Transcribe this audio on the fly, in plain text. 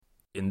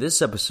In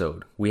this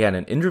episode, we had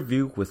an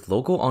interview with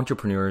local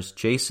entrepreneurs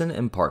Jason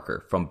and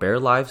Parker from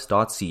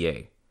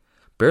Bearlives.ca.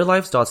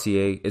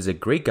 Bearlives.ca is a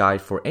great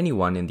guide for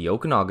anyone in the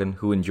Okanagan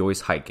who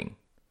enjoys hiking.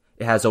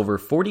 It has over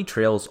 40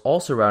 trails all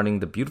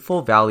surrounding the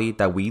beautiful valley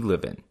that we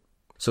live in.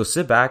 So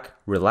sit back,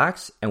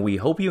 relax, and we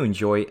hope you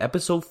enjoy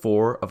episode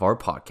 4 of our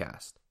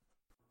podcast.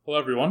 Hello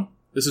everyone,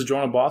 this is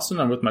Jonah Boston.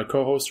 I'm with my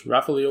co-host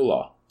Rafael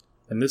Law,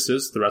 and this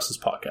is The Restless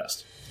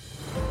Podcast.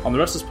 On The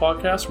Restless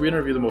Podcast, we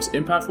interview the most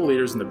impactful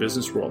leaders in the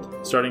business world,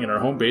 starting in our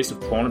home base of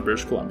Kelowna,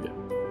 British Columbia.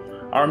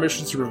 Our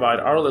mission is to provide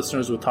our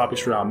listeners with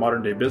topics around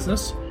modern-day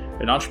business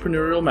and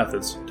entrepreneurial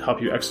methods to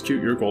help you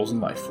execute your goals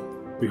in life.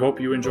 We hope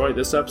you enjoy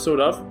this episode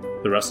of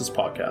The Restless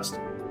Podcast.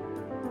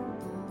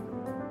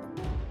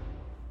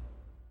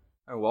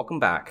 All right, welcome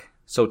back.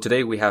 So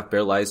today we have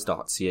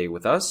Bearlives.ca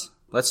with us.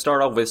 Let's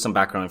start off with some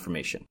background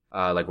information,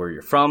 like where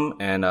you're from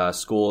and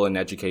school and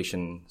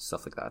education,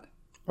 stuff like that.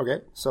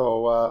 Okay,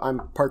 so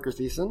I'm Parker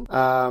Thiessen.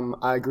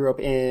 I grew up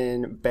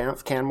in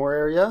Banff, Canmore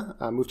area.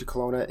 I moved to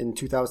Kelowna in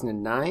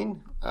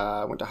 2009.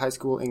 Went to high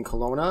school in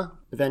Kelowna.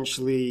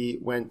 Eventually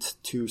went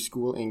to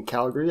school in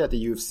Calgary at the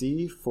U of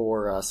C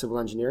for civil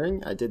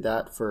engineering. I did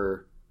that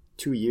for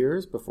 2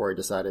 years before I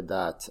decided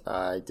that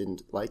I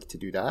didn't like to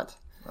do that.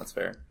 That's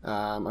fair.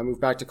 I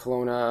moved back to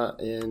Kelowna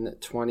in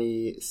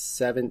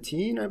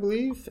 2017, I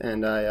believe,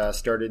 and I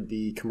started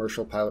the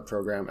commercial pilot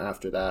program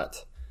after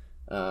that.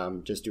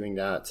 Just doing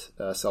that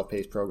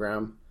self-paced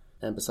program.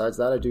 And besides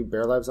that, I do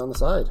Bearlives on the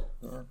side.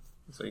 Yeah.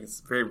 So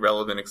it's a very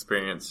relevant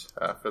experience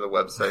for the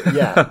website.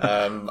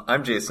 Yeah.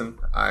 I'm Jason.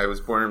 I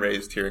was born and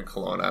raised here in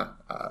Kelowna.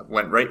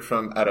 Went right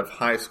from out of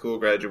high school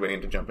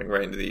graduating to jumping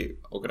right into the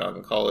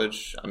Okanagan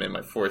College. I'm in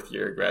my 4th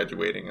year,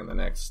 graduating in the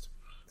next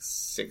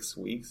 6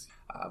 weeks.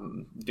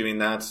 Doing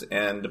that,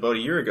 and about a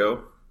year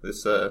ago,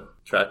 this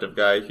attractive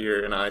guy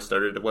here and I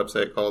started a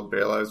website called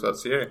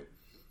Bearlives.ca.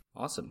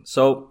 Awesome.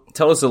 So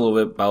tell us a little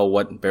bit about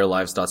what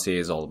Bearlives.ca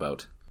is all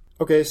about.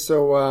 Okay,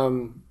 so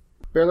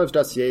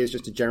Bearlives.ca is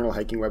just a general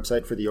hiking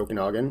website for the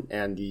Okanagan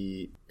and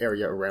the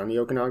area around the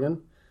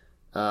Okanagan.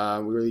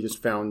 We really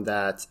just found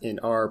that in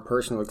our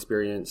personal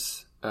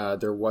experience,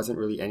 there wasn't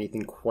really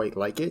anything quite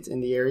like it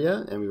in the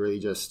area, and we really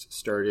just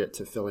started it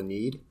to fill a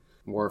need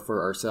more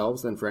for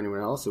ourselves than for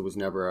anyone else. It was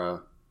never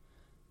a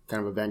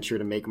kind of a venture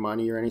to make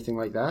money or anything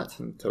like that.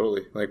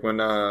 Totally. Like when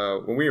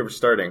we were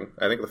starting,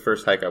 I think the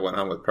first hike I went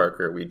on with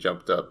Parker, we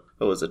jumped up.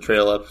 It was a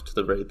trail up to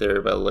the right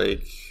there by the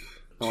lake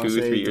 2 or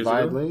 3 years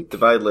ago.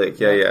 Divide Lake.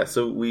 Yeah.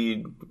 So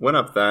we went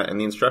up that, and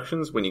the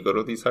instructions when you go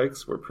to these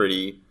hikes were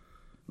pretty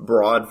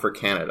broad for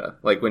Canada.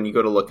 Like when you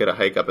go to look at a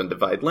hike up in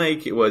Divide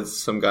Lake, it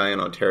was some guy in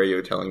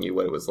Ontario telling you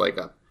what it was like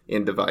up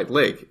in Divide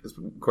Lake. Of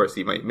course,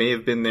 he may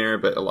have been there,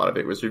 but a lot of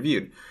it was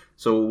reviewed.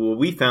 So what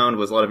we found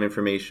was a lot of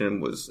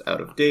information was out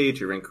of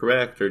date or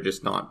incorrect or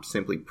just not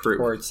simply proved.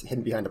 Or it's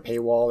hidden behind a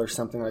paywall or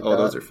something like that. Oh,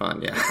 those are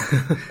fun, yeah.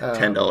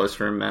 $10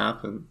 for a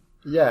map.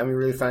 Yeah, and we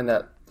really find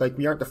that like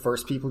we aren't the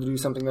first people to do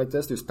something like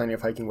this. There's plenty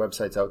of hiking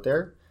websites out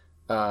there.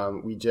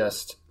 We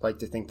just like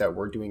to think that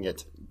we're doing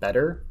it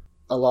better.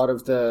 A lot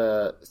of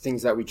the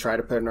things that we try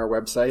to put on our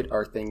website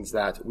are things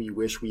that we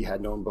wish we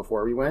had known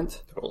before we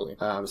went. Totally.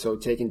 So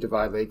taking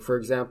Divide Lake, for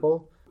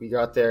example, we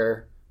got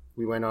there,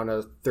 we went on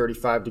a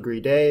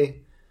 35-degree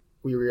day.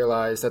 We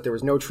realized that there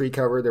was no tree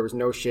cover, there was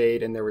no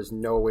shade, and there was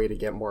no way to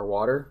get more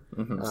water.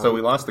 Mm-hmm. So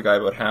we lost the guy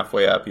about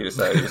halfway up. He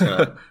decided he was going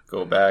to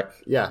go back.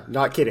 Yeah,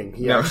 not kidding.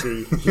 He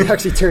actually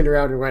turned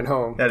around and went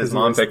home. Had his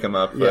mom pick him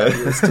up. Yeah,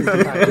 he was too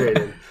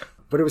dehydrated.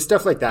 But it was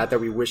stuff like that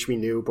we wish we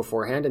knew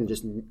beforehand, and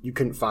just you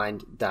couldn't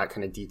find that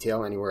kind of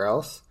detail anywhere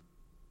else.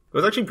 I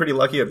was actually pretty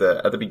lucky at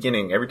the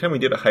beginning. Every time we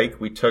did a hike,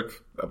 we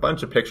took a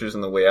bunch of pictures on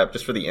the way up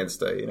just for the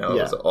Insta, It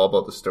was all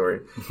about the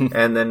story.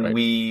 And then Right.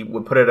 we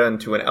would put it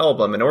onto an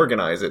album and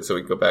organize it so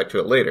we'd go back to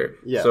it later.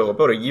 Yeah. So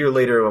about a year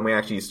later when we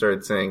actually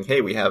started saying,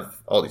 hey, we have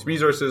all these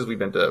resources. We've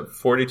been to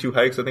 42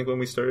 hikes, I think, when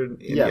we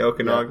started in the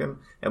Okanagan.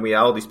 And we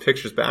have all these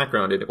pictures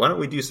backgrounded. Why don't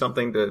we do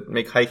something to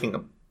make hiking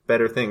a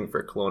better thing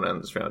for Kelowna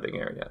and the surrounding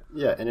area?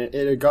 Yeah, and it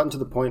had gotten to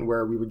the point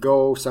where we would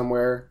go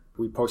somewhere,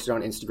 we post it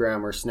on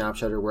Instagram or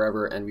Snapchat or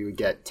wherever, and we would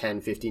get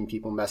 10, 15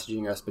 people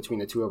messaging us between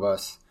the two of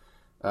us,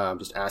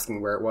 just asking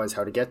where it was,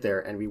 how to get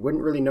there, and we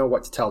wouldn't really know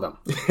what to tell them.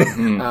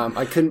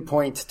 I couldn't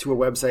point to a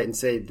website and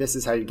say, this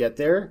is how you get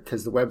there,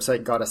 because the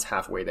website got us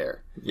halfway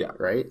there. Yeah.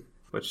 Right?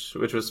 Which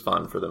was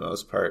fun for the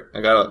most part.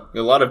 I got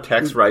a lot of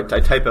text where I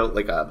type out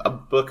like a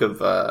book of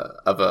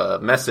a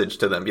message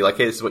to them, be like,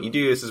 hey, this is what you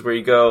do, this is where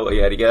you go,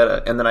 yada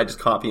yada, and then I just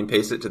copy and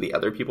paste it to the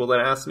other people that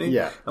asked me.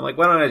 Yeah. I'm like,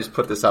 why don't I just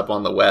put this up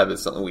on the web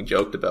as something we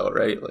joked about,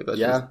 right? Like, let's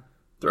just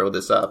throw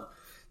this up.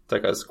 It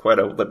took us quite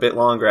a bit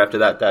longer after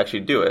that to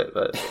actually do it,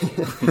 but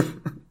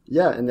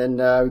Yeah, and then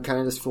we kind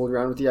of just fooled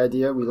around with the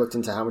idea. We looked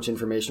into how much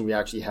information we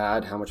actually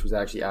had, how much was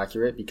actually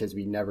accurate, because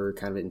we never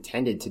kind of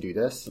intended to do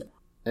this.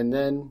 And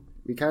then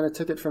we kind of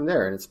took it from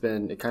there,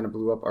 and it kind of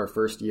blew up our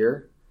first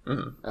year.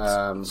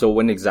 Mm-hmm. So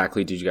when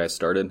exactly did you guys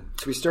started?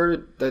 So we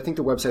started, I think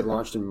the website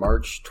launched in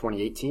March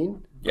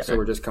 2018. Yeah. So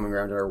we're just coming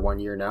around to our 1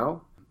 year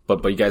now.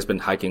 But you guys been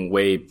hiking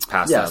way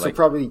past that. Yeah, so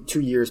probably 2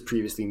 years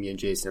previously, me and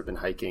Jason have been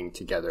hiking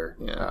together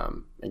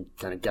and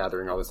kind of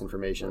gathering all this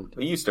information.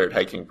 Well, you started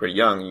hiking pretty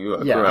young. You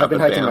I've been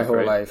hiking my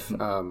whole life.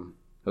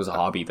 It was a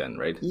hobby then,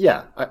 right?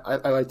 Yeah,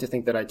 I like to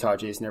think that I taught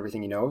Jason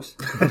everything he knows.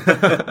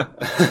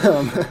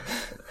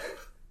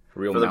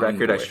 For the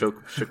record, I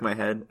shook my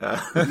head.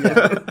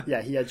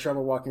 Yeah, he had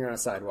trouble walking on a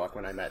sidewalk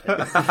when I met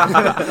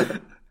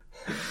him.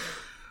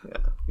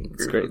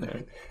 It's great.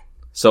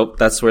 So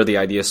that's where the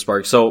idea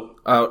sparked. So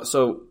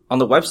on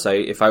the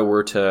website, if I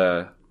were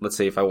to, let's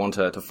say, if I want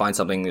to find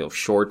something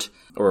short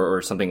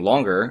or something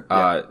longer,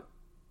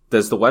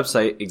 does the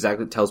website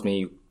exactly tells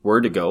me where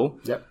to go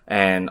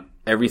and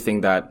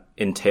everything that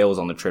entails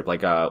on the trip,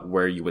 like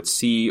where you would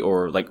see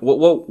or like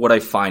what would I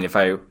find if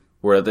I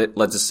were,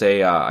 let's just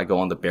say I go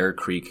on the Bear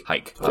Creek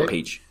hike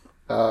page.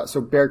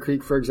 So Bear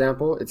Creek, for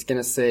example, it's going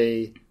to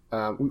say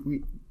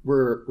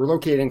we're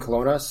located in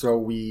Kelowna, so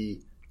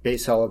we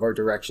base all of our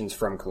directions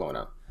from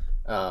Kelowna.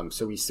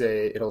 So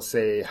it'll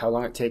say how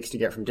long it takes to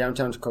get from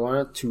downtown to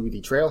Kelowna to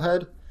the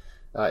trailhead.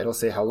 It'll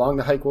say how long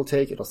the hike will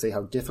take. It'll say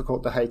how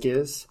difficult the hike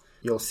is.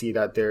 You'll see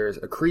that there's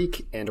a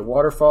creek and a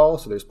waterfall,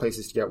 so there's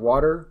places to get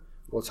water.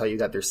 We'll tell you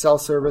that there's cell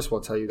service.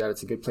 We'll tell you that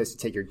it's a good place to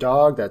take your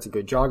dog. That's a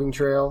good jogging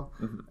trail.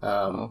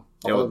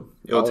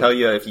 It'll tell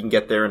you if you can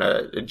get there in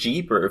a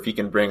Jeep or if you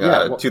can bring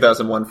a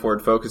 2001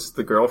 Ford Focus to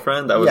the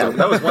girlfriend. That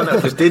was one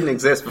that just didn't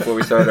exist before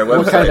we started our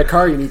website. What kind of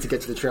car you need to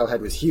get to the trailhead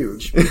was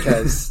huge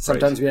because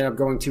sometimes we end up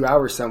going 2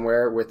 hours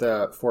somewhere with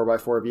a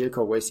 4x4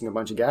 vehicle wasting a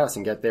bunch of gas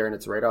and get there and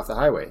it's right off the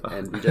highway.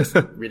 And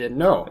we didn't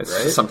know, right?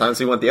 Sometimes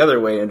we went the other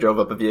way and drove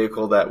up a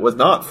vehicle that was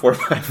not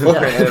 4x4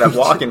 and ended up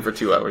walking for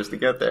 2 hours to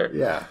get there.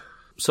 Yeah.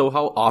 So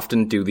how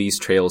often do these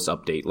trails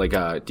update? Like,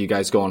 do you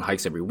guys go on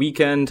hikes every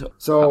weekend?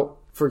 So,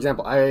 for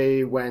example,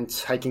 I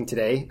went hiking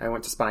today. I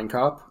went to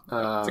Spinecop.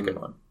 That's a good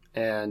one.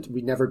 And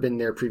we'd never been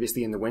there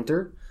previously in the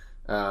winter.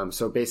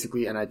 So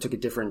basically, and I took a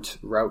different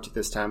route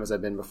this time as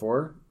I've been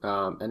before.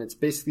 And it's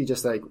basically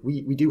just like,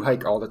 we do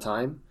hike all the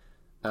time.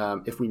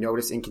 If we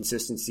notice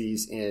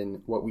inconsistencies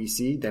in what we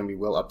see, then we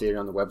will update it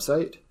on the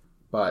website.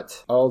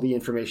 But all the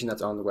information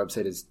that's on the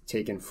website is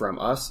taken from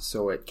us,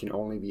 so it can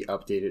only be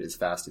updated as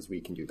fast as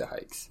we can do the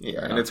hikes.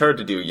 Yeah, and it's hard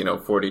to do,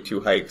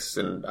 42 hikes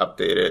and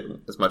update it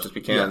as much as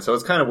we can. Yeah. So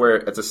it's kind of where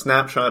it's a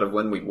snapshot of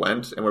when we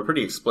went, and we're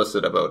pretty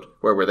explicit about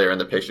where we're there in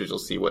the pictures. You'll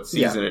see what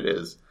season it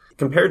is.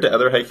 Compared to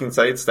other hiking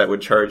sites that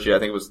would charge you, I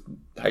think it was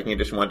Hiking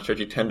Edition wanted to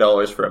charge you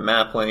 $10 for a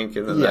map link,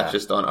 and then that's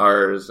just on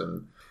ours,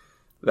 and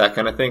that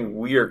kind of thing.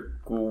 We are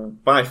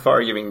by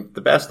far giving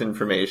the best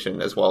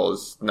information as well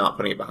as not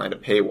putting it behind a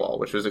paywall,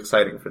 which was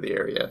exciting for the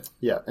area.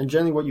 Yeah, and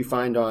generally what you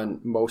find on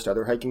most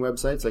other hiking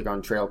websites, like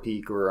on Trail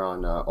Peak or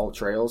on All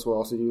Trails will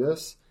also do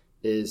this,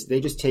 is they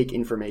just take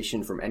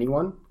information from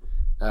anyone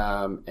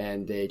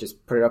and they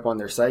just put it up on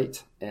their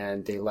site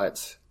and they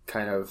let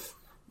kind of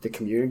the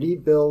community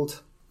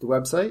build the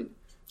website.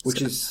 Which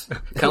is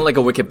kind of like a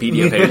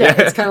Wikipedia page. Yeah,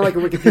 it's kind of like a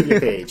Wikipedia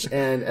page.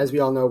 And as we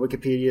all know,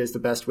 Wikipedia is the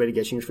best way to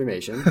get you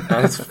information.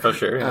 That's for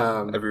sure.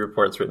 Yeah. Every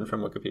report's written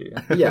from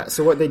Wikipedia. Yeah.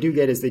 So what they do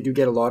get is they do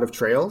get a lot of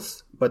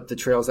trails, but the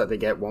trails that they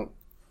get won't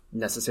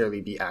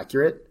necessarily be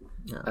accurate.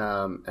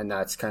 Yeah. And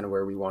that's kind of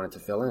where we wanted to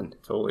fill in.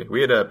 Totally.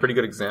 We had a pretty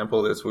good example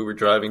of this. We were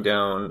driving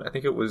down, I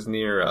think it was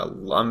near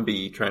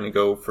Lumbee, trying to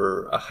go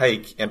for a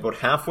hike. And about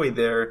halfway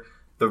there,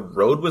 the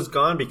road was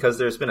gone because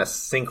there's been a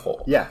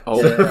sinkhole. Yeah.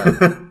 Oh.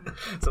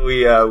 So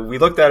we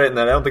looked at it, and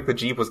I don't think the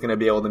Jeep was going to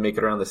be able to make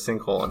it around the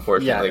sinkhole,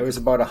 unfortunately. Yeah, it was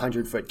about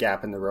 100-foot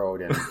gap in the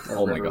road, and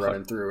a river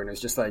running through, and it was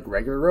just like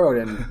regular road.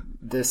 And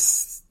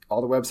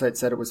all the websites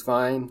said it was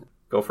fine.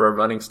 Go for a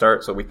running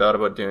start, so we thought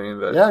about doing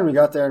that. Yeah, and we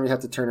got there, and we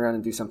had to turn around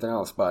and do something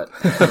else, but.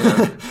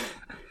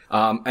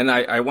 And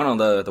I went on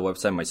the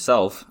website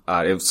myself.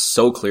 It was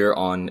so clear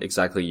on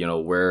exactly,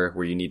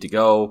 where you need to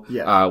go.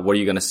 Yeah. What are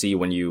you going to see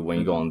when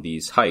you go on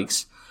these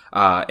hikes?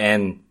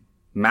 And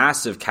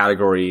massive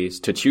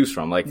categories to choose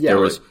from. Like there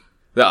was,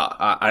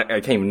 I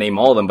can't even name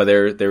all of them, but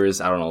there is,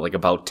 I don't know, like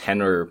about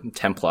 10 or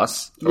 10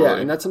 plus. Yeah.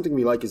 And that's something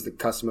we like is the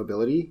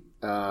customability.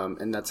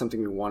 And that's something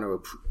we want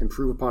to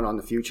improve upon on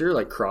the future,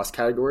 like cross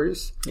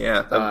categories.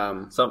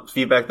 Yeah. Some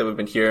feedback that we've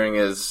been hearing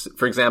is,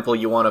 for example,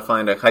 you want to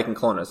find a hike in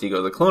Kelowna, so you go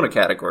to the Kelowna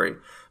category,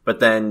 but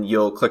then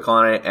you'll click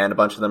on it and a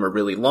bunch of them are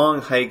really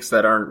long hikes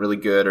that aren't really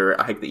good or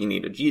a hike that you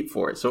need a Jeep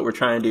for. So what we're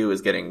trying to do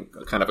is getting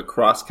kind of a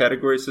cross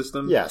category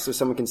system. Yeah. So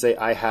someone can say,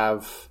 I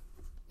have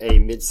a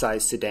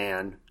mid-sized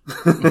sedan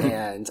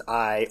and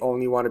I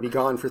only want to be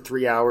gone for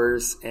 3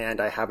 hours and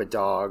I have a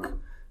dog.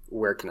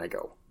 Where can I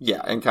go?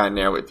 Yeah, and kind of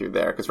narrow it through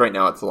there. Because right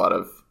now it's a lot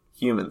of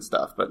human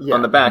stuff. But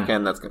on the back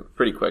end, that's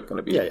pretty quick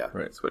going to be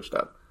switched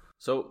up.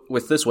 So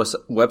with this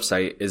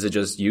website, is it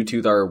just you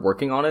two that are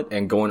working on it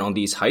and going on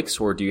these hikes?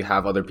 Or do you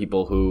have other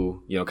people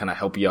who, kind of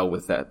help you out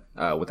with that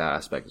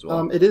aspect as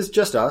well? It is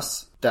just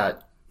us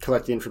that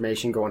collect the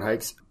information, go on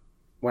hikes.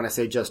 when I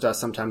say just us,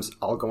 sometimes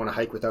I'll go on a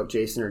hike without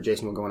Jason, or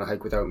Jason will go on a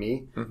hike without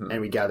me,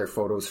 and we gather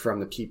photos from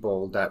the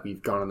people that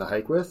we've gone on the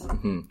hike with.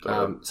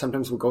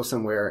 Sometimes we'll go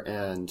somewhere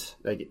and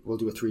we'll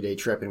do a 3-day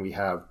trip, and we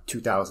have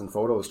 2,000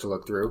 photos to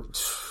look through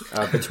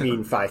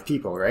between 5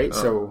 people, right?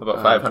 So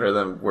about 500 of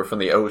them were from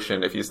the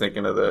ocean. If he's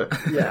thinking of the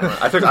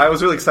I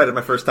was really excited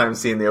my first time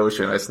seeing the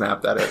ocean. I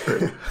snapped at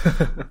it.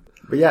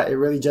 But yeah, it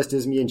really just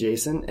is me and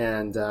Jason.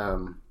 And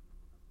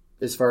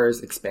as far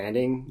as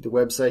expanding the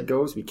website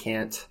goes, we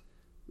can't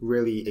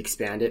really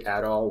expand it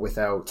at all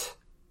without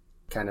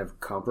kind of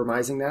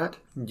compromising that.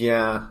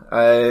 Yeah.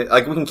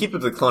 We can keep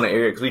it to the Kelowna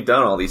area because we've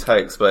done all these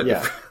hikes, but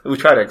if we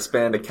try to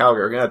expand to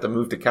Calgary, we're going to have to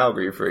move to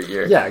Calgary for a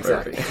year. Yeah,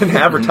 exactly. And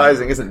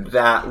advertising isn't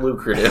that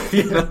lucrative,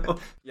 you know?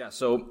 Yeah,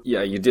 so,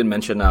 you did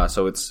mention,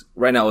 so it's,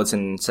 right now it's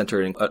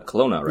centered in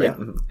Kelowna, right?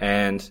 Yeah.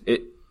 And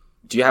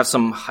do you have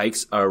some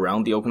hikes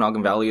around the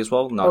Okanagan Valley as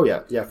well?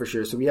 Yeah, for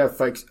sure. So we have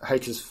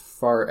hikes as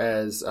far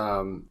as,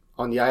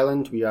 on the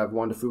island, we have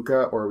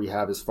Wandafuka, or we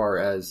have as far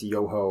as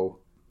Yoho.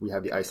 We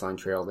have the Iceland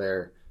Trail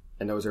there,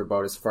 and those are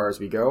about as far as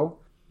we go.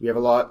 We have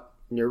a lot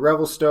near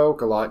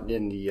Revelstoke, a lot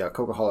in the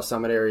Coquihalla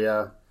Summit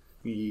area.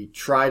 We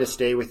try to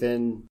stay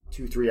within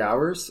 2-3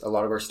 hours. A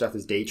lot of our stuff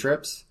is day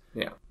trips.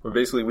 Yeah. Well,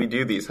 basically, we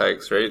do these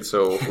hikes, right?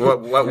 So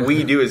what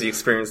we do is the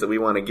experience that we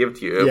want to give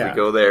to you. If we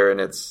go there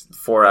and it's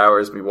 4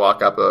 hours, we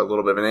walk up a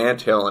little bit of an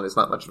anthill and it's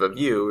not much of a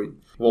view,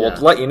 we'll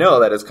let you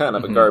know that it's kind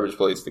of a garbage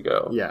place to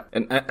go. Yeah.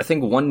 And I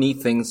think one neat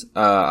things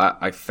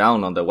I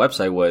found on the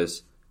website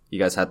was you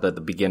guys had the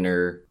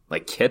beginner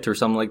kit or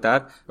something like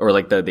that, or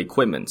the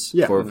equipments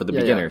for the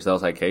beginners. So I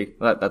was like, hey,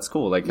 that's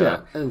cool.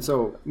 And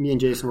so me and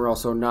Jason were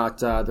also not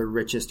the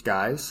richest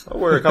guys.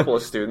 We're a couple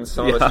of students.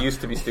 Some of us used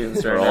to be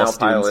students, are now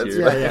pilots.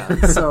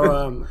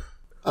 So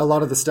a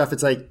lot of the stuff,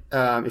 it's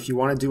if you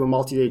want to do a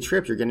multi-day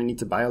trip, you're going to need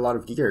to buy a lot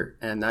of gear,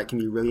 and that can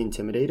be really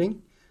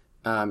intimidating,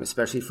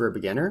 especially for a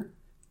beginner.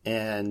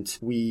 And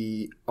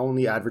we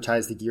only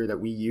advertise the gear that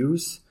we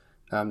use,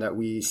 that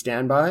we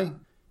stand by.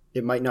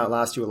 It might not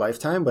last you a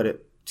lifetime, but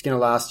it's going to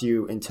last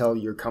you until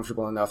you're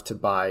comfortable enough to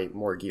buy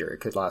more gear. It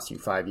could last you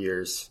 5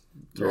 years.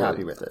 You're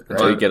happy with it, right?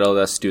 Until you get all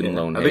that student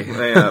loan. I think,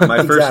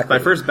 my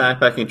first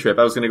backpacking trip,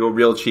 I was going to go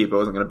real cheap. I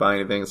wasn't going to buy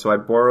anything. So I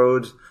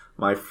borrowed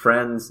my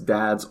friend's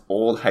dad's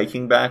old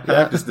hiking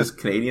backpack, just this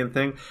Canadian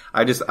thing.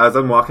 As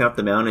I'm walking up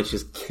the mountain, it's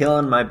just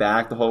killing my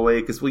back the whole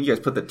way. Because you guys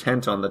put the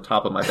tent on the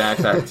top of my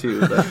backpack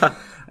too. But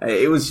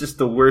it was just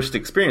the worst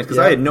experience because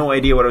I had no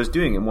idea what I was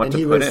doing and what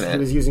to put in it. He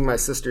was using my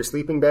sister's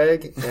sleeping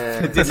bag.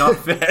 And it did not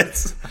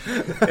fit.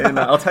 And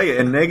I'll tell you,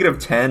 in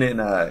 -10 in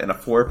a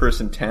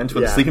 4-person tent,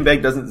 when the sleeping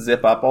bag doesn't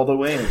zip up all the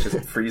way and it's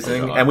just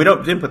freezing. And we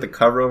didn't put the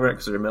cover over it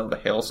because we were in the middle of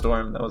a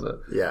hailstorm. That was a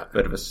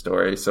bit of a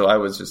story. So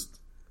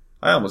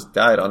I almost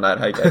died on that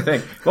hike, I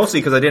think. Mostly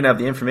because I didn't have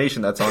the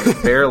information that's on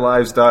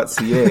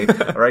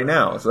Bearlives.ca right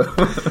now. So,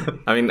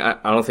 I mean, I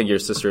don't think your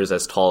sister is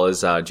as tall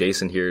as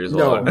Jason here as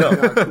well. No,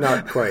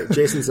 not quite.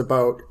 Jason's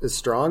about as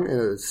strong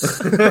as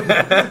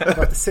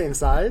about the same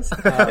size.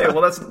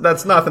 Well,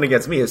 that's nothing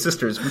against me. His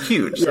sister is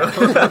huge.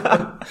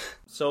 So,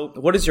 so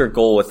what is your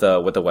goal with the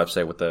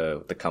website, with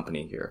the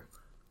company here?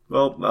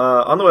 Well,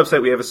 on the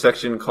website, we have a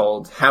section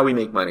called How We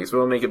Make Money. So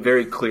we'll make it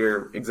very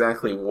clear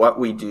exactly what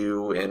we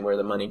do and where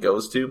the money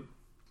goes to.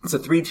 It's a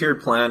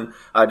 3-tiered plan.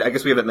 I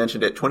guess we haven't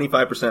mentioned it.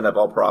 25% of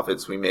all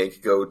profits we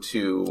make go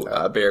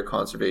to bear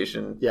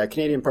conservation. Yeah,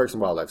 Canadian Parks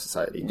and Wildlife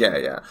Society.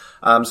 Yeah.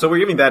 So we're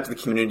giving back to the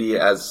community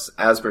as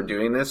we're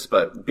doing this,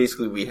 but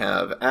basically we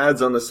have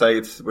ads on the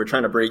site. We're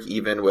trying to break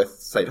even with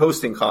site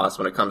hosting costs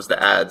when it comes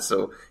to ads.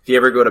 So if you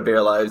ever go to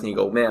Bear Lives and you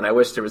go, man, I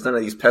wish there was none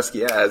of these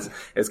pesky ads,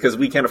 it's because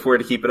we can't afford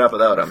to keep it up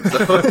without them.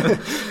 So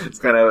it's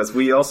kind of us.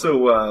 We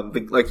also,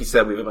 like you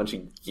said, we have a bunch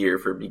of gear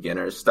for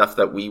beginners, stuff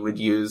that we would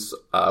use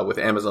with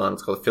Amazon.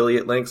 It's called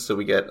affiliate links, so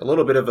we get a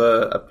little bit of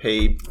a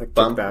pay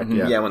bump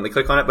when they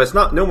click on it, but it's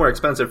no more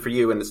expensive for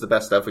you, and it's the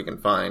best stuff we can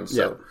find.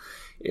 So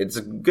it's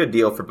a good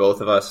deal for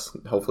both of us.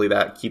 Hopefully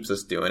that keeps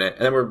us doing it.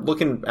 And then we're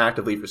looking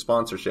actively for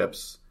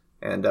sponsorships,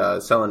 and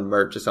selling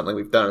merch is something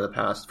we've done in the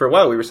past. For a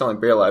while we were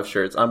selling Bear Life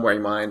shirts. I'm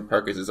wearing mine.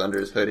 Parker's is under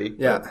his hoodie.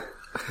 Yeah.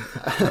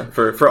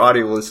 For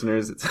audio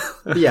listeners, it's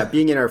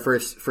being in our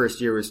first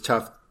year was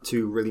tough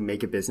to really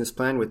make a business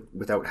plan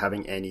without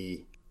having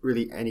any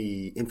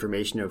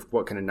information of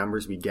what kind of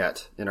numbers we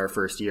get in our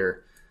first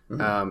year.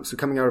 So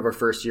coming out of our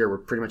first year, we're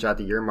pretty much at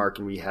the year mark,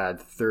 and we had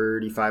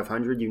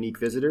 3,500 unique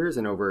visitors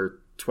and over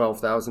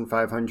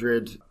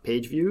 12,500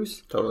 page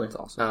views. Totally. That's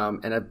awesome.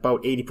 And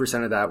about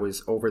 80% of that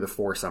was over the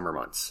 4 summer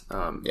months.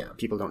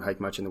 People don't hike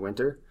much in the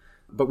winter.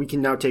 But we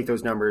can now take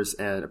those numbers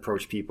and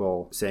approach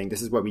people saying,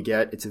 this is what we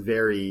get. It's a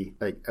very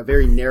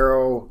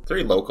narrow... It's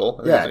very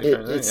local.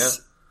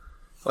 It's...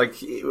 Like,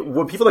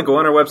 when people that go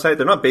on our website,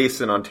 they're not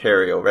based in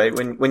Ontario, right?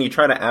 When you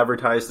try to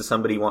advertise to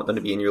somebody, you want them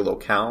to be in your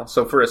locale.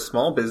 So for a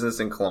small business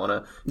in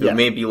Kelowna who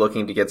may be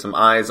looking to get some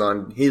eyes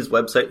on his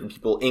website from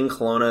people in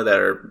Kelowna that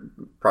are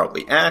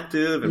probably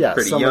active and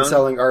pretty young. Someone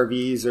selling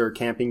RVs or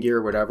camping gear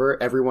or whatever,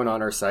 everyone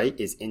on our site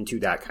is into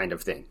that kind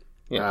of thing.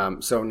 Yeah.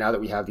 So now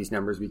that we have these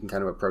numbers, we can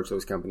kind of approach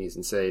those companies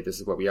and say, this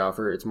is what we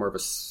offer. It's more of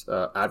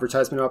a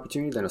advertisement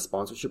opportunity than a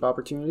sponsorship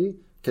opportunity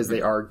because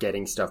they are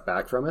getting stuff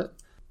back from it.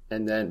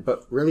 And then,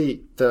 but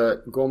really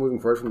the goal moving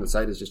forward from the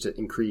site is just to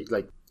increase,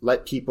 like,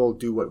 let people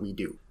do what we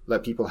do.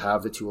 Let people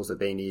have the tools that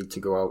they need to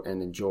go out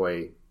and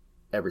enjoy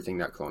everything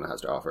that Kelowna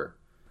has to offer.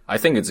 I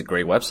think it's a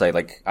great website.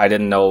 Like, I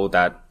didn't know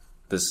that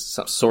this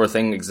sort of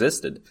thing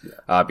existed.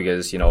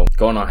 Because,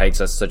 going on hikes,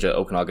 that's such an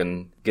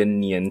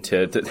Okanaganian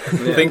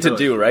thing to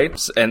do,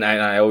 right? And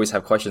I always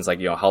have questions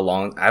like, how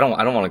long, I don't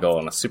want to go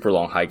on a super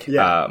long hike,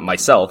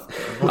 myself.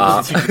 You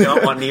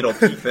don't want Needle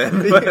Peak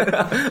then.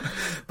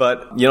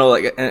 But,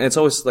 and it's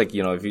always like,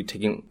 if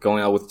you're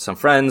going out with some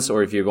friends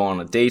or if you're going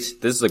on a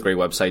date, this is a great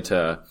website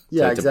to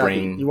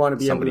bring. You want to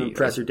be able to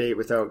impress your date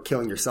without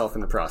killing yourself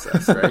in the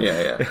process, right?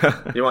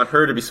 Yeah. You want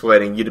her to be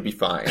sweating, you to be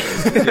fine.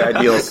 It's the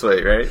ideal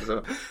sweat, right?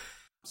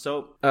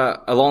 So,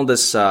 along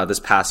this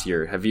past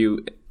year, have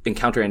you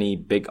encountered any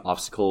big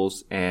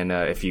obstacles? And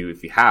if you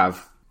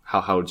have,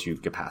 how did you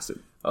get past it?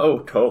 Oh,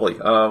 totally.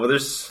 Well,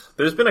 there's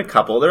been a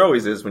couple. There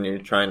always is when you're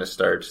trying to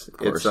start.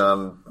 It's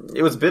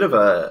it was a bit of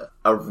a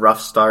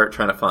rough start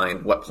trying to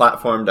find what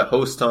platform to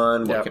host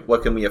on.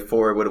 What can we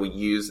afford? What do we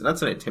use? And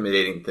that's an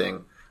intimidating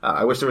thing.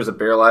 I wish there was a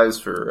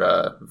Bearlives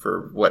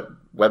for what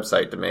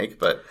website to make,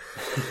 but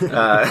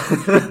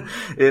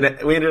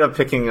we ended up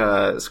picking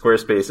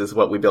Squarespace as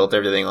what we built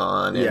everything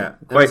on. Yeah,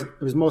 it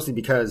was mostly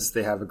because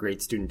they have a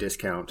great student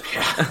discount.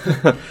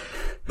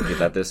 Get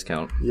that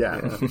discount.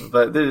 Yeah.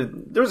 But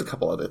there was a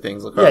couple other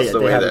things across the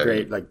way. They have a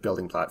great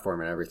building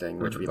platform and everything,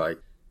 which we like.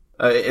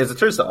 As it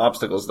turns to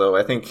obstacles, though,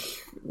 I think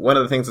one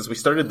of the things is we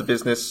started the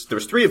business. There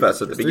was 3 of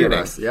us at the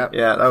beginning. Yeah,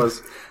 that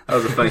was a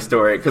funny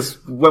story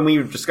because when we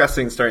were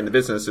discussing starting the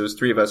business, it was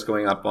 3 of us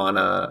going up on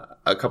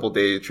a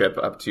couple-day trip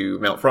up to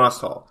Mount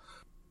Frost Hall.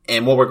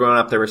 And while we're going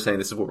up there, we're saying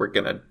this is what we're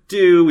gonna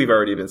do. We've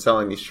already been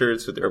selling these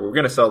shirts we're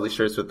gonna sell these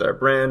shirts with our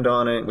brand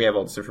on it. We have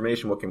all this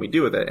information. What can we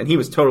do with it? And he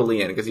was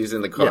totally in because he was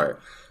in the car.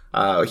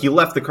 Yeah. He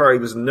left the car. He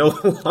was no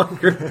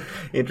longer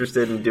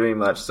interested in doing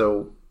much.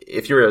 So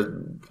if you're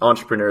an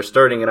entrepreneur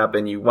starting it up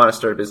and you want to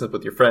start a business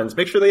with your friends,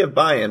 make sure they have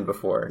buy-in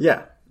before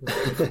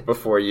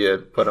you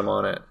put them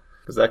on it.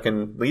 Because that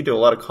can lead to a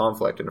lot of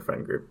conflict in a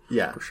friend group.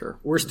 Yeah, for sure.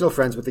 We're still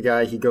friends with the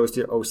guy. He goes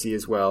to OC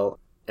as well.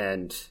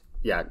 And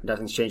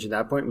nothing's changed at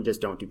that point. We just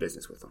don't do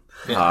business with him.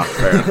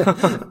 Fair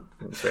enough.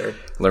 Fair.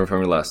 Learn from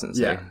your lessons.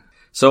 Yeah.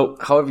 So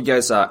how have you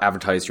guys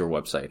advertised your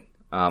website?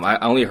 I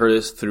only heard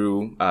this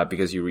through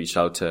because you reached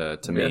out to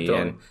me, totally.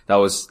 And that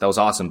was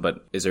awesome.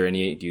 But is there do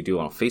you do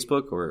it on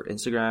Facebook or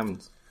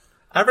Instagram?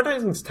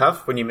 Advertising's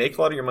tough when you make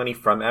a lot of your money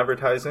from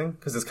advertising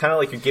because it's kind of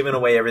like you're giving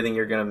away everything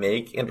you're going to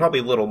make and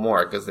probably a little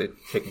more because they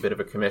take a bit of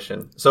a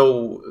commission.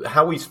 So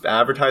how we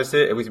advertised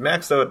it, we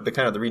maxed out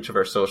the reach of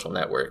our social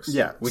networks.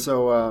 Yeah.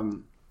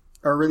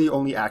 Our really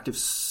only active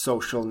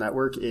social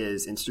network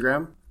is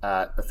Instagram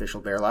at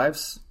Official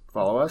Bearlives.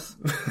 Follow us.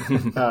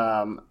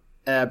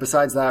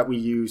 Besides that, we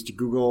used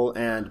Google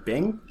and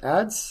Bing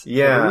ads.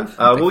 Yeah.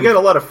 We got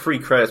a lot of free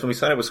credits. When we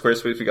signed up with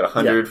Squarespace, we got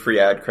 100 free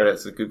ad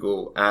credits with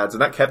Google ads.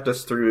 And that kept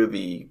us through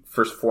the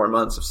first 4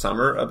 months of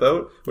summer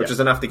which is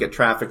enough to get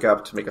traffic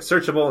up to make us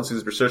searchable. And as soon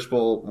as we're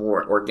searchable,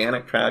 more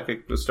organic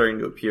traffic was starting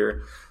to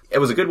appear. It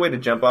was a good way to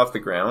jump off the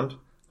ground.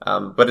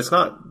 But it's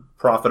not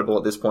profitable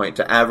at this point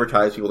to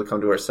advertise people to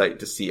come to our site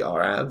to see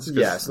our ads.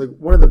 Yeah, so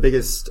one of the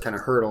biggest kind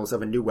of hurdles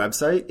of a new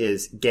website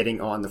is getting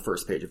on the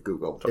first page of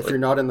Google. Totally. If you're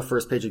not on the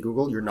first page of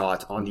Google, you're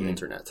not on the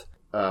internet.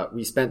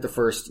 We spent the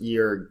first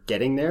year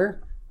getting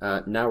there.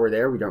 Now we're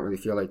there. We don't really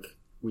feel like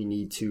we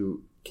need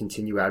to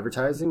continue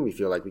advertising. We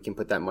feel like we can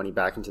put that money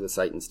back into the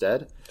site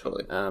instead.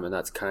 Totally. And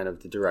that's kind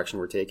of the direction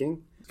we're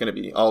taking. It's going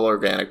to be all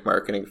organic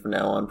marketing from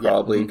now on,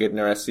 probably getting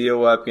our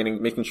SEO up,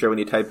 making sure when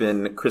you type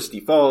in Christie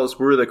Falls,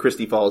 we're the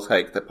Christie Falls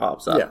hike that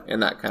pops up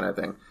and that kind of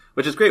thing.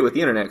 Which is great with the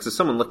internet because if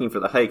someone looking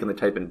for the hike and they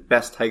type in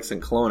best hikes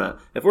in Kelowna,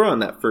 if we're on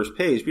that first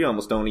page, we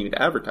almost don't need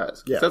to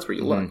advertise because that's where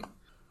you look.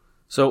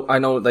 So I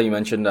know that you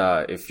mentioned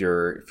if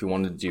you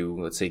wanted to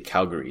do, let's say,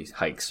 Calgary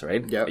hikes,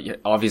 right? Yeah.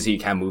 Obviously, you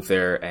can't move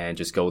there and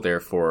just go there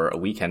for a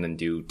weekend and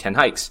do 10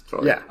 hikes.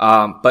 Totally.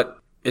 Yeah. But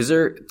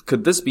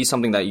could this be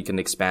something that you can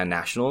expand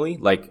nationally?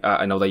 Like,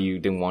 I know that you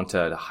didn't want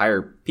to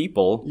hire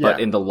people, but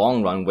in the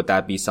long run, would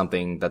that be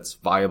something that's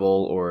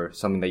viable or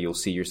something that you'll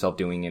see yourself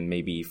doing in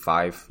maybe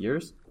 5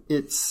 years?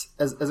 It's,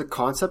 as a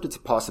concept, it's a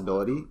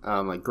possibility.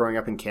 Like growing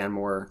up in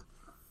Canmore,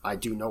 I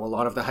do know a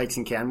lot of the hikes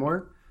in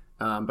Canmore,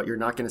 but you're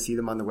not going to see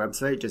them on the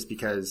website just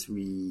because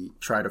we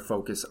try to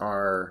focus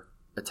our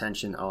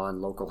attention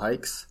on local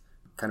hikes,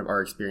 kind of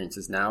our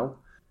experiences now.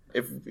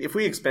 If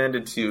we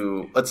expanded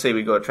to, let's say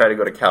we try to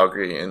go to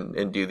Calgary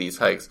and do these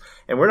hikes,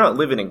 and we're not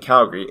living in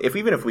Calgary,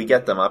 even if we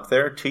get them up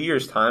there, 2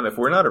 years' time, if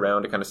we're not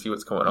around to kind of see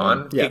what's going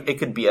on, it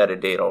could be out of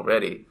date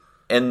already.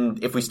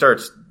 And if we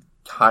start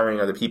hiring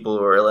other people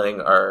or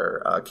letting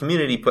our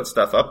community put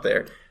stuff up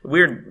there,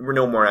 we're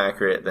no more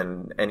accurate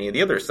than any of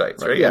the other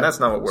sites, right? Yeah. And that's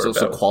not what we're about.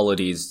 So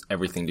quality is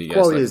everything to you guys.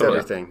 Quality is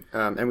everything.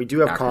 And we do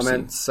have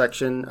comments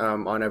section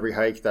on every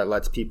hike that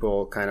lets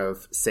people kind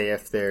of say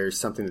if there's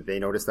something that they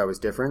noticed that was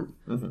different.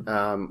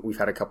 Mm-hmm. We've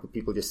had a couple of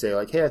people just say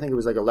like, hey, I think it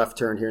was like a left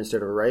turn here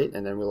instead of a right.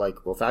 And then we're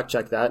like, we'll fact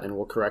check that and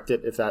we'll correct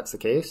it if that's the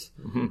case.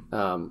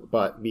 Mm-hmm.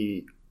 But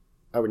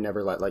I would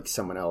never let like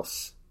someone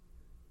else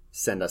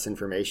send us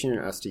information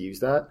and us to use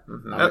that.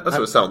 Mm-hmm. That's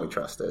what someone we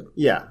trusted.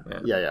 Yeah.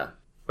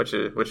 Which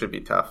would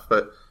be tough.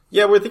 But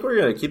yeah, I think we're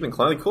going to keep in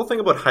Kelowna. The cool thing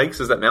about hikes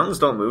is that mountains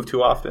don't move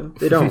too often.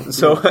 They don't.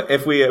 So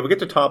if we get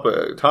to top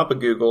of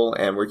Google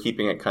and we're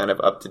keeping it kind of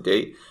up to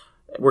date,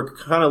 we're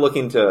kind of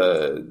looking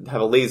to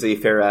have a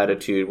laissez-faire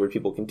attitude where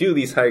people can do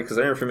these hikes because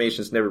their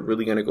information is never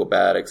really going to go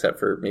bad except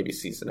for maybe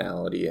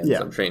seasonality and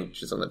some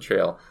changes on the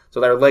trail. So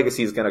their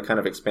legacy is going to kind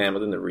of expand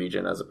within the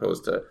region as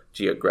opposed to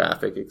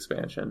geographic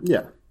expansion.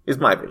 Yeah. Is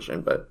my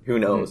vision, but who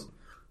knows?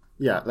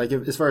 Yeah, like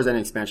as far as any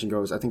expansion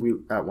goes, I think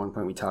at one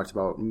point we talked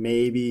about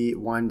maybe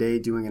one day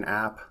doing an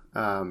app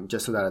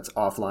just so that it's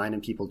offline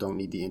and people don't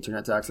need the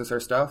internet to access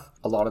our stuff.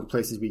 A lot of the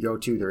places we go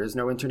to, there is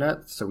no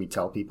internet, so we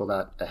tell people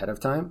that ahead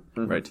of time.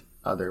 Right.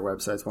 Other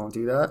websites won't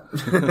do that.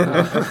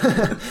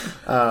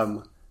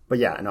 But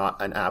yeah,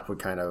 an app would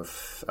kind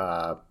of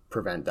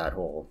prevent that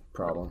whole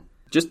problem.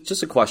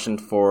 Just a question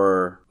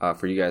for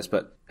you guys,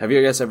 but have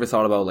you guys ever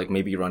thought about like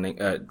maybe running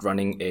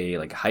a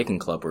like hiking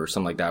club or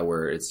something like that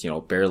where it's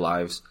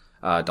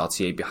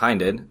Bearlives.ca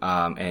behind it,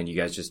 and you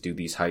guys just do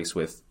these hikes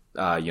with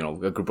a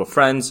group of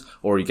friends,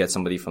 or you get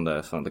somebody from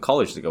the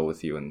college to go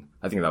with you, and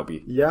I think that would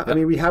be I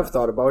mean, we have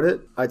thought about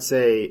it. I'd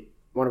say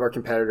one of our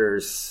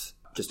competitors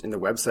just in the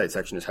website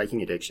section is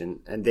Hiking Addiction,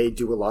 and they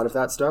do a lot of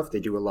that stuff. They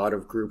do a lot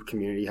of group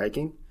community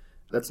hiking.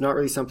 That's not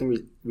really something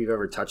we've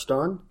ever touched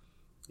on.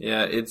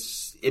 Yeah,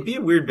 it'd be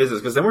a weird business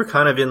because then we're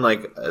kind of in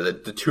like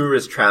the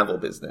tourist travel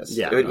business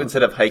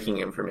instead of hiking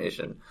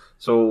information.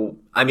 So,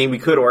 I mean, we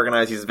could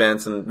organize these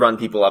events and run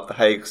people up the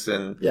hikes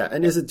and... Yeah,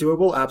 and is it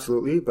doable?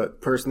 Absolutely. But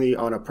personally,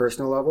 on a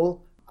personal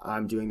level,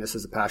 I'm doing this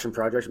as a passion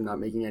project. I'm not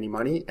making any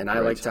money. And I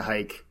like to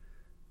hike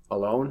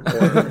alone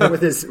or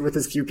with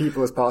as few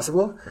people as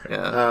possible.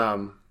 Yeah.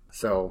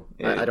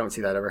 I don't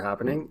see that ever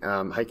happening.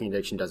 Hiking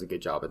Addiction does a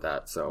good job at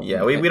that. So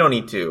yeah, we don't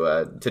need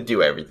to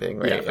do everything,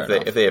 right? Yeah,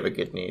 if they have a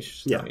good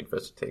niche, no need for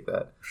us to take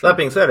that. Sure. That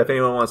being said, if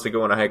anyone wants to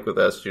go on a hike with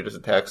us, shoot us a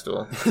text.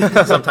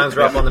 Sometimes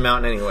we're up on the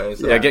mountain anyway.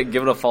 So. Yeah,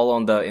 give it a follow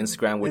on the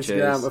Instagram, which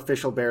is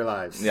official Bear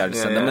Lives. Yeah,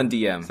 just send them a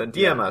DM. So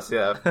DM us.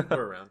 Yeah,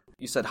 we're around.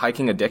 You said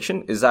Hiking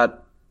Addiction. Is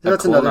that?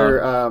 That's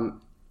another.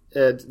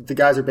 The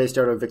guys are based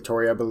out of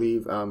Victoria, I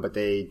believe, but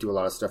they do a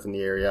lot of stuff in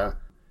the area.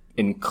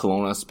 In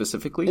Kelowna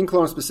specifically? In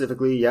Kelowna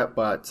specifically, yeah.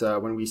 But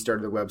when we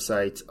started the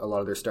website, a lot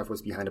of their stuff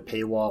was behind a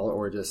paywall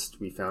or just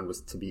we found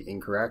was to be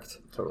incorrect.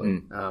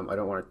 Totally. I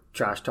don't want to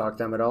trash talk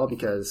them at all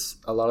because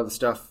a lot of the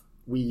stuff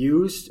we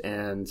used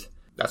and...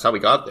 That's how we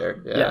got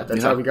there. Yeah,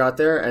 that's how we got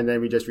there. And then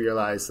we just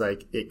realized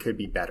like it could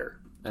be better.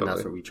 And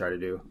that's what we try to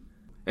do.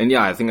 And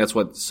yeah, I think that's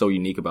what's so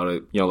unique about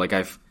it. Like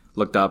I've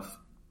looked up,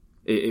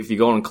 if you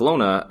go in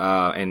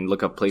Kelowna and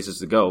look up places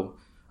to go,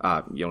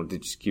 they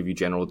just give you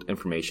general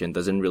information,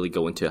 doesn't really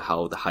go into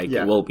how the hike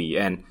will be.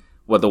 And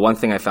the one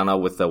thing I found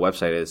out with the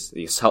website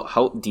is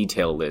how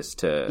detailed it is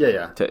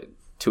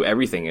to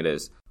everything it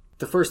is.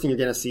 The first thing you're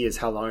going to see is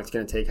how long it's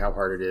going to take, how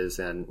hard it is,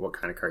 and what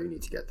kind of car you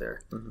need to get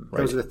there. Mm-hmm.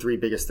 Those are the three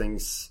biggest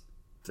things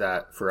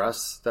that for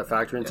us that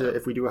factor into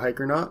if we do a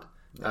hike or not.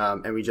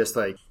 And we just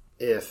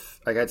if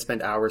I'd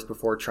spend hours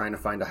before trying to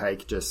find a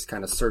hike, just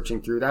kind of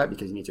searching through that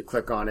because you need to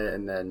click on it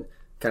and then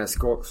kind of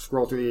scroll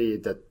through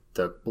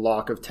the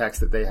block of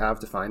text that they have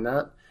to find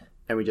that.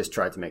 And we just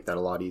tried to make that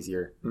a lot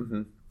easier.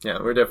 Mm-hmm. Yeah,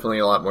 we're definitely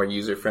a lot more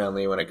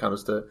user-friendly when it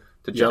comes to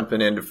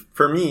jumping in.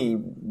 For me,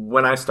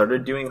 when I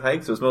started doing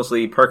hikes, it was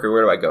mostly, Parker,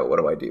 where do I go? What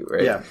do I do?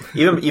 Right? Yeah.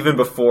 Even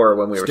before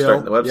when we were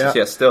starting the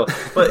website. Still.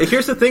 But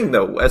here's the thing,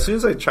 though. As soon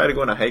as I try to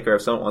go on a hike or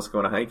if someone wants to go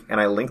on a hike and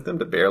I link them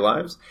to Bear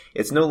Lives,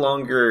 it's no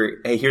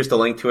longer, hey, here's the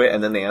link to it,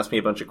 and then they ask me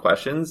a bunch of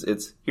questions.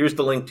 It's, here's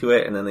the link to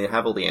it, and then they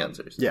have all the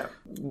answers. Yeah.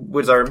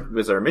 Was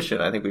our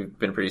mission. I think we've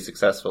been pretty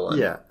successful.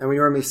 Yeah. And we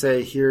normally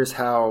say, here's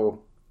how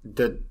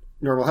the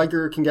normal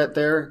hiker can get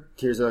there.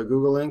 Here's a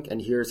Google link,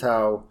 and here's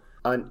how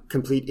a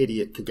complete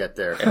idiot could get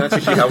there. And that's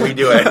usually how we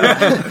do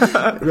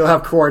it. We'll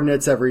have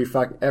coordinates every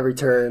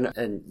turn,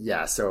 and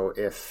so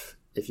if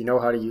you know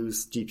how to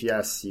use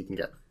GPS, you can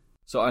get.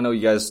 So I know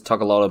you guys talk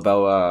a lot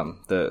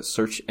about the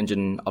search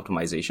engine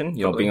optimization.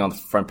 Being on the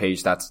front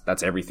page,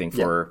 that's everything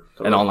for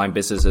an online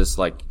businesses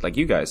like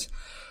you guys.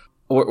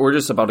 We're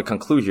just about to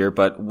conclude here,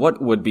 but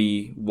what would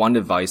be one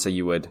advice that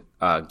you would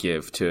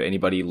give to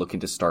anybody looking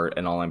to start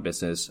an online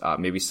business,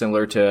 maybe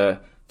similar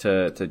to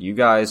you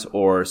guys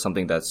or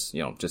something that's,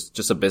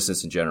 just a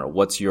business in general?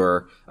 What's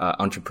your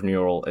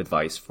entrepreneurial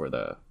advice for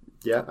the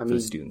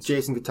students?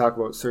 Jason could talk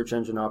about search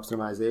engine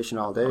optimization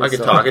all day. I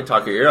could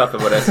talk your ear off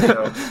about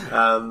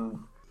SEO.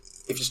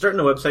 If you're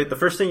starting a website, the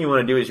first thing you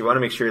want to do is you want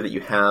to make sure that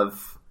you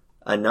have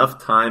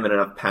enough time and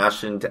enough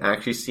passion to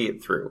actually see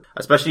it through.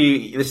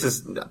 Especially, this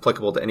is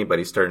applicable to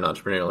anybody starting an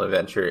entrepreneurial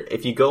adventure.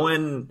 If you go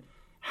in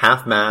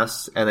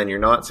half-mass and then you're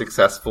not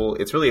successful,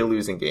 it's really a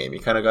losing game. You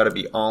kind of got to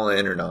be all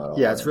in or not all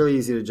in. Yeah, it's really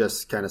easy to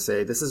just kind of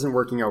say, this isn't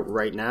working out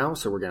right now,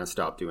 so we're going to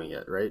stop doing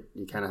it, right?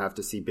 You kind of have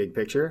to see big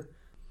picture.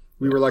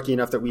 We were lucky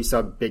enough that we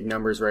saw big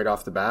numbers right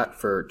off the bat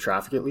for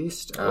traffic, at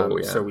least.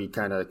 So we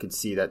kind of could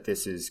see that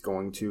this is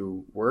going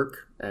to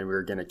work and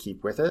we're going to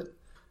keep with it.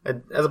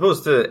 As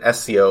opposed to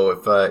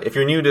SEO, if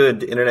you're new to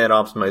internet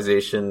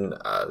optimization,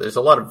 there's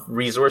a lot of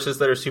resources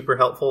that are super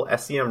helpful.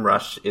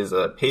 SEMrush is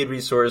a paid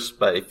resource,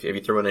 but if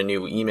you throw in a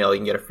new email, you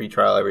can get a free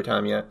trial every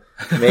time you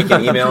make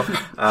an email.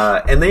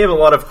 And they have a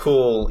lot of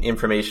cool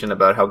information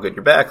about how good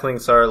your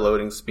backlinks are,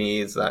 loading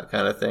speeds, that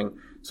kind of thing.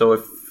 So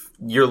if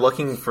you're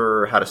looking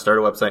for how to start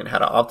a website and how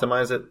to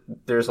optimize it,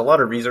 there's a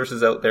lot of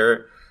resources out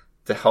there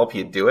to help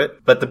you do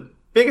it. But the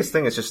biggest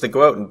thing is just to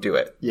go out and do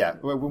it. Yeah.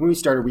 When we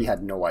started, we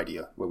had no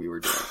idea what we were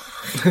doing.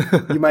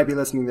 You might be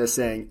listening to this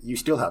saying, you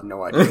still have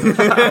no idea.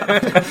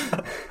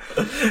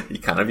 You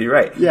kind of be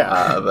right.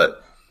 Yeah.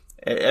 But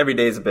every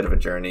day is a bit of a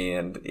journey.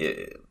 And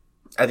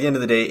at the end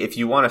of the day, if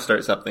you want to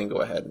start something, go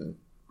ahead and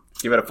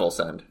give it a full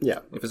send. Yeah.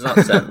 If it's not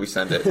sent, we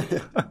send it.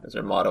 That's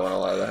our motto on a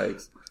lot of the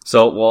hikes.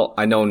 So, well,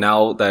 I know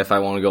now that if I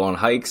want to go on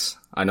hikes,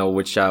 I know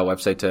which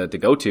website to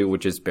go to,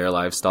 which is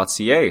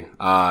Bearlives.ca.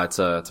 It's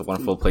a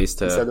wonderful place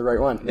to. You said the right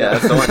one. Yeah,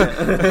 that's the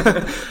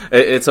one.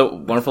 It's a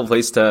wonderful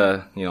place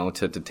to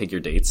to take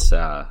your dates.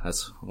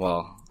 That's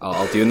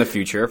I'll do in the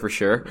future for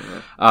sure.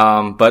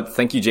 But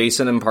thank you,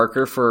 Jason and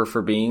Parker,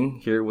 for being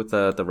here with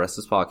the rest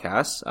of this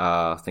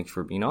podcast. Thank you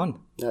for being on.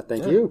 Yeah,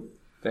 thank you.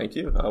 Thank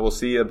you. We'll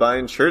see you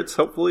buying shirts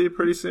hopefully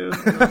pretty soon.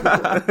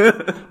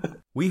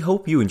 We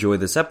hope you enjoyed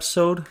this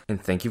episode,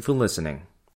 and thank you for listening.